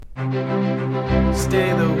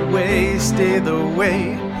Stay the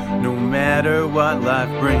way, no matter what life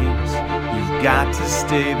brings, you've got to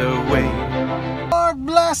stay the way. Lord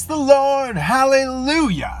bless the Lord,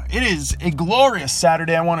 hallelujah. It is a glorious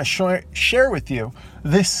Saturday. I want to share with you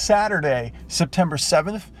this Saturday, September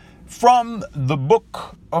 7th, from the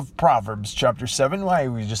book of Proverbs, chapter 7. Why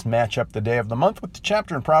we just match up the day of the month with the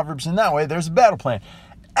chapter in Proverbs, and that way there's a battle plan.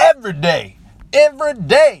 Every day,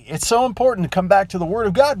 it's so important to come back to the Word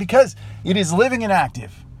of God because it is living and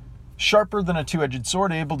active, sharper than a two-edged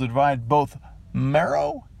sword, able to divide both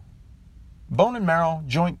bone and marrow,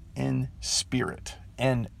 joint and spirit.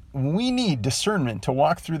 And we need discernment to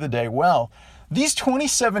walk through the day well. These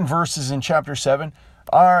 27 verses in chapter 7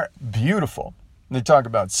 are beautiful. They talk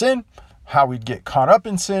about sin, how we'd get caught up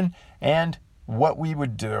in sin, and what we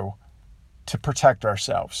would do to protect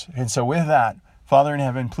ourselves. And so with that, Father in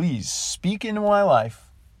heaven, please speak into my life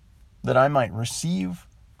that I might receive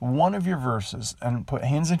one of your verses and put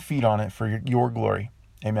hands and feet on it for your glory.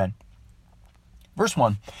 Amen. Verse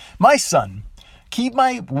 1, my son, keep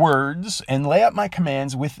my words and lay up my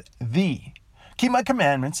commands with thee. Keep my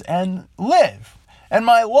commandments and live, and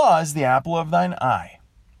my law is the apple of thine eye.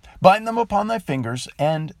 Bind them upon thy fingers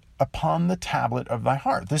and upon the tablet of thy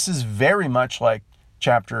heart. This is very much like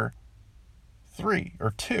chapter 3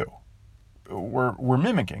 or 2. We're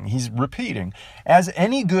mimicking. He's repeating. As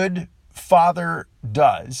any good father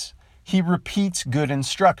does, he repeats good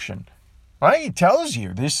instruction. Right? He tells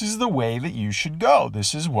you this is the way that you should go.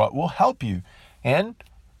 This is what will help you. And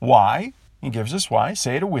why? He gives us why.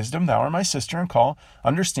 Say to wisdom, thou art my sister, and call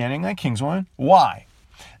understanding thy kinswoman. Why?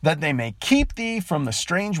 That they may keep thee from the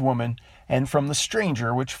strange woman and from the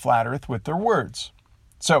stranger which flattereth with their words.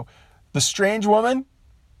 So the strange woman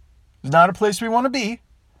is not a place we want to be.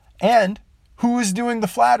 And who is doing the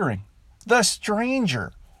flattering? The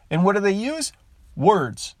stranger. And what do they use?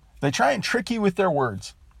 Words. They try and trick you with their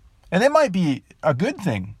words. And it might be a good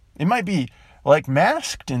thing. It might be like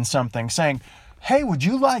masked in something saying, hey, would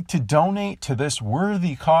you like to donate to this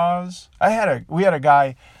worthy cause? We had a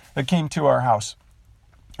guy that came to our house.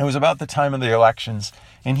 It was about the time of the elections.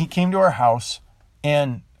 And he came to our house.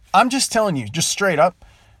 And I'm just telling you, just straight up,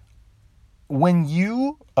 when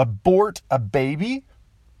you abort a baby,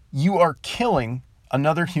 you are killing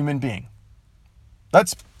another human being.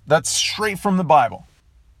 That's straight from the Bible.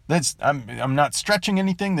 I'm not stretching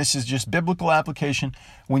anything. This is just biblical application.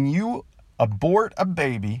 When you abort a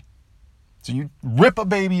baby, so you rip a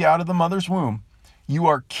baby out of the mother's womb, you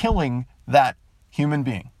are killing that human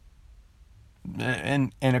being.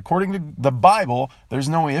 And according to the Bible, there's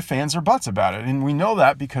no ifs, ands, or buts about it. And we know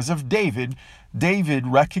that because of David. David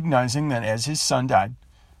recognizing that as his son died,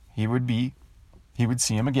 he would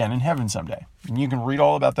see him again in heaven someday. And you can read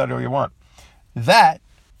all about that all you want. That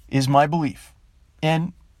is my belief.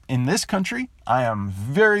 And in this country, I am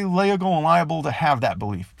very legal and liable to have that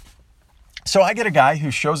belief. So I get a guy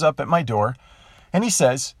who shows up at my door and he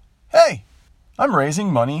says, hey, I'm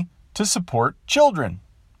raising money to support children.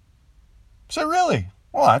 So really?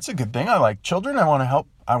 Well, that's a good thing. I like children. I want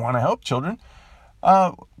to help children.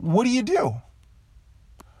 What do you do?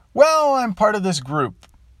 Well, I'm part of this group.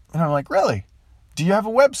 And I'm like, really? Do you have a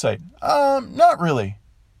website? Not really.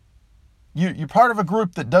 You're part of a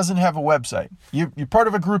group that doesn't have a website. You're part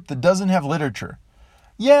of a group that doesn't have literature.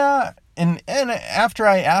 Yeah, and after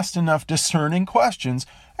I asked enough discerning questions,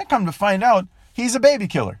 I come to find out he's a baby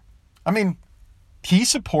killer. I mean, he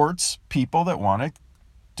supports people that want to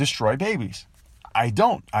destroy babies. I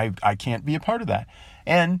don't. I can't be a part of that.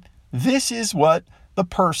 And this is what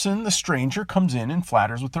the stranger comes in and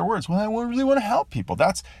flatters with their words. Well, I really want to help people.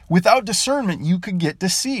 That's without discernment, you could get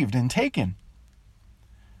deceived and taken.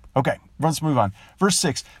 Okay, let's move on. Verse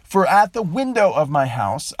 6, for at the window of my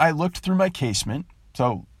house, I looked through my casement.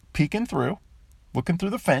 So peeking through, looking through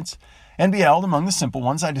the fence, and beheld among the simple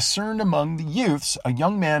ones, I discerned among the youths a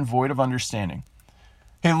young man void of understanding.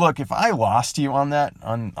 Hey, look, if I lost you on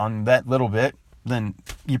that little bit, then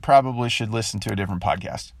you probably should listen to a different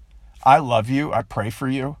podcast. I love you. I pray for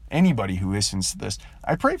you. Anybody who listens to this,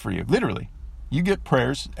 I pray for you. Literally. You get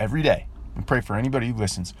prayers every day. I pray for anybody who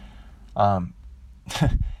listens. The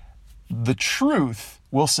truth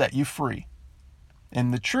will set you free.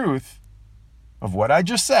 And the truth of what I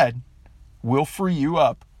just said will free you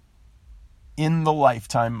up in the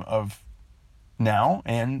lifetime of now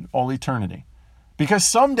and all eternity. Because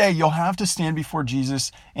someday you'll have to stand before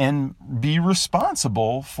Jesus and be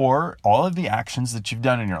responsible for all of the actions that you've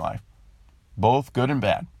done in your life, both good and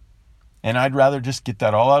bad. And I'd rather just get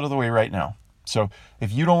that all out of the way right now. So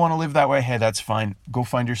if you don't want to live that way, hey, that's fine. Go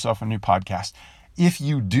find yourself a new podcast. If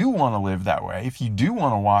you do want to live that way, if you do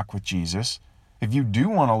want to walk with Jesus, if you do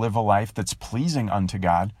want to live a life that's pleasing unto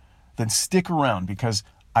God, then stick around, because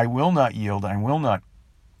I will not yield, I will not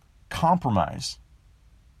compromise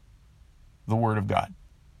the word of God.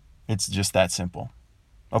 It's just that simple.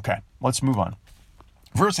 Okay, let's move on.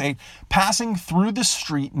 Verse 8, passing through the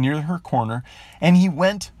street near her corner, and he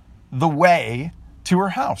went the way to her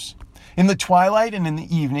house in the twilight and in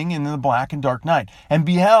the evening and in the black and dark night. And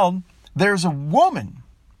beheld, there's a woman.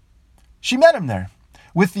 She met him there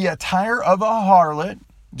with the attire of a harlot.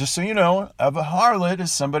 Just so you know, of a harlot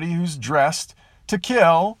is somebody who's dressed to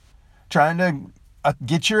kill, trying to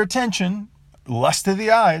get your attention, lust of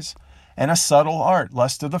the eyes, and a subtle art,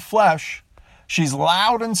 lust of the flesh. She's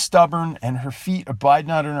loud and stubborn, and her feet abide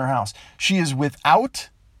not in her house. She is without,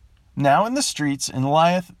 now in the streets, and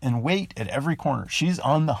lieth in wait at every corner. She's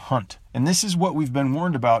on the hunt. And this is what we've been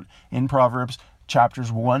warned about in Proverbs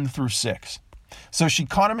chapters 1 through 6. So she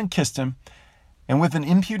caught him and kissed him, and with an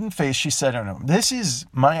impudent face she said unto him, this is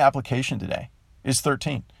my application today, is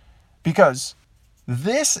 13. Because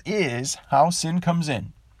this is how sin comes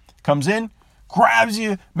in. Comes in, grabs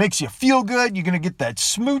you, makes you feel good. You're going to get that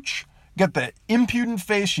smooch, get that impudent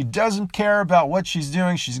face. She doesn't care about what she's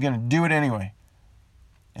doing. She's going to do it anyway.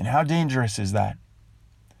 And how dangerous is that?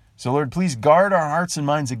 So Lord, please guard our hearts and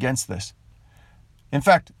minds against this. In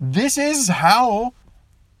fact, this is how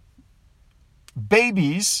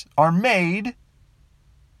babies are made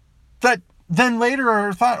that then later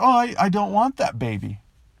are thought, oh, I don't want that baby,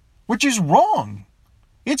 which is wrong.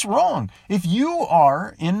 It's wrong. If you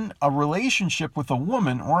are in a relationship with a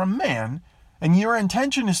woman or a man and your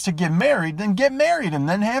intention is to get married, then get married and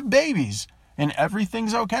then have babies and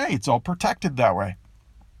everything's okay. It's all protected that way.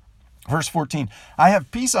 Verse 14, I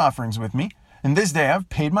have peace offerings with me, and this day I have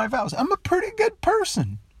paid my vows. I'm a pretty good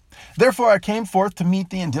person. Therefore I came forth to meet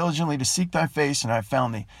thee and diligently to seek thy face, and I have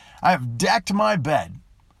found thee. I have decked my bed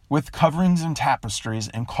with coverings and tapestries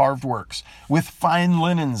and carved works, with fine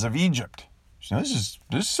linens of Egypt. So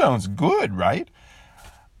this sounds good, right?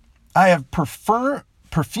 I have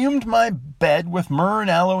perfumed my bed with myrrh and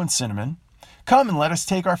aloe and cinnamon. Come and let us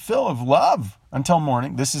take our fill of love until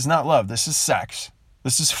morning. This is not love. This is sex.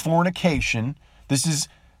 This is fornication. This is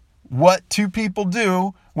what two people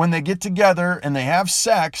do when they get together and they have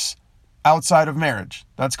sex outside of marriage.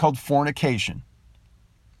 That's called fornication.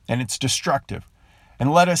 And it's destructive.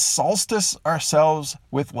 And let us solstice ourselves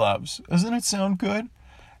with loves. Doesn't it sound good?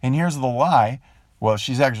 And here's the lie. Well,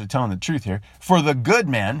 she's actually telling the truth here. For the good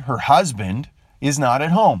man, her husband, is not at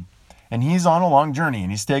home. And he's on a long journey. And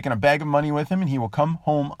he's taken a bag of money with him. And he will come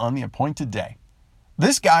home on the appointed day.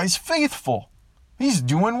 This guy's faithful. He's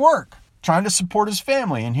doing work, trying to support his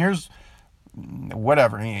family. And here's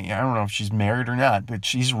whatever. I don't know if she's married or not, but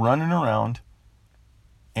she's running around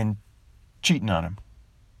and cheating on him.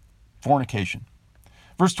 Fornication.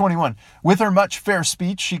 Verse 21, with her much fair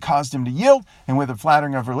speech, she caused him to yield, and with the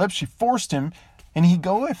flattering of her lips, she forced him, and he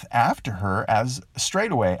goeth after her as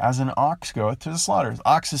straightway as an ox goeth to the slaughter.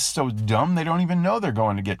 Ox is so dumb, they don't even know they're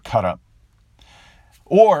going to get cut up.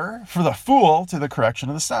 Or for the fool to the correction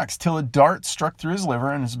of the stocks, till a dart struck through his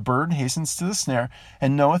liver, and his bird hastens to the snare,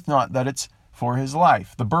 and knoweth not that it's for his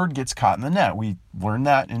life. The bird gets caught in the net. We learned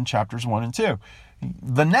that in chapters 1 and 2.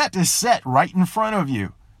 The net is set right in front of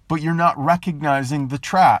you, but you're not recognizing the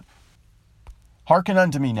trap. Hearken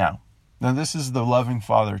unto me now. Now this is the loving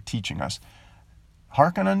Father teaching us.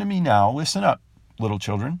 Hearken unto me now, listen up, little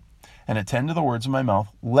children, and attend to the words of my mouth.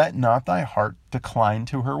 Let not thy heart decline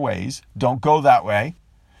to her ways. Don't go that way,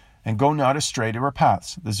 and go not astray to her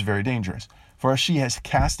paths. This is very dangerous. For she has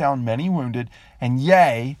cast down many wounded, and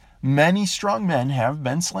yea, many strong men have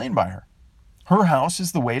been slain by her. Her house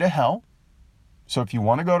is the way to hell. So if you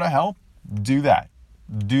want to go to hell, do that.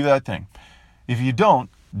 Do that thing. If you don't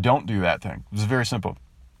do that thing. It's very simple.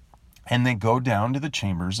 And they go down to the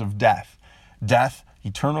chambers of death. Death,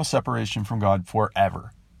 eternal separation from God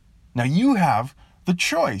forever. Now you have the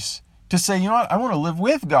choice to say, you know what, I want to live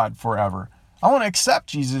with God forever. I want to accept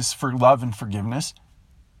Jesus for love and forgiveness.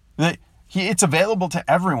 It's available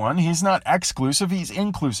to everyone. He's not exclusive, he's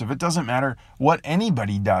inclusive. It doesn't matter what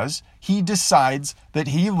anybody does. He decides that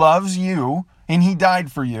he loves you and he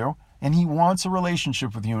died for you. And he wants a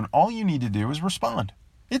relationship with you, and all you need to do is respond.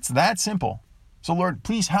 It's that simple. So Lord,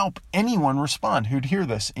 please help anyone respond who'd hear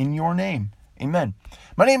this in your name. Amen.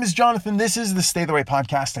 My name is Jonathan. This is the Stay the Way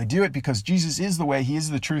podcast. I do it because Jesus is the way, he is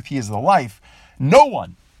the truth, he is the life. No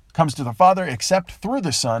one comes to the Father except through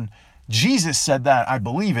the Son. Jesus said that. I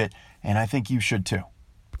believe it, and I think you should too.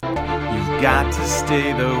 You've got to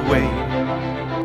stay the way.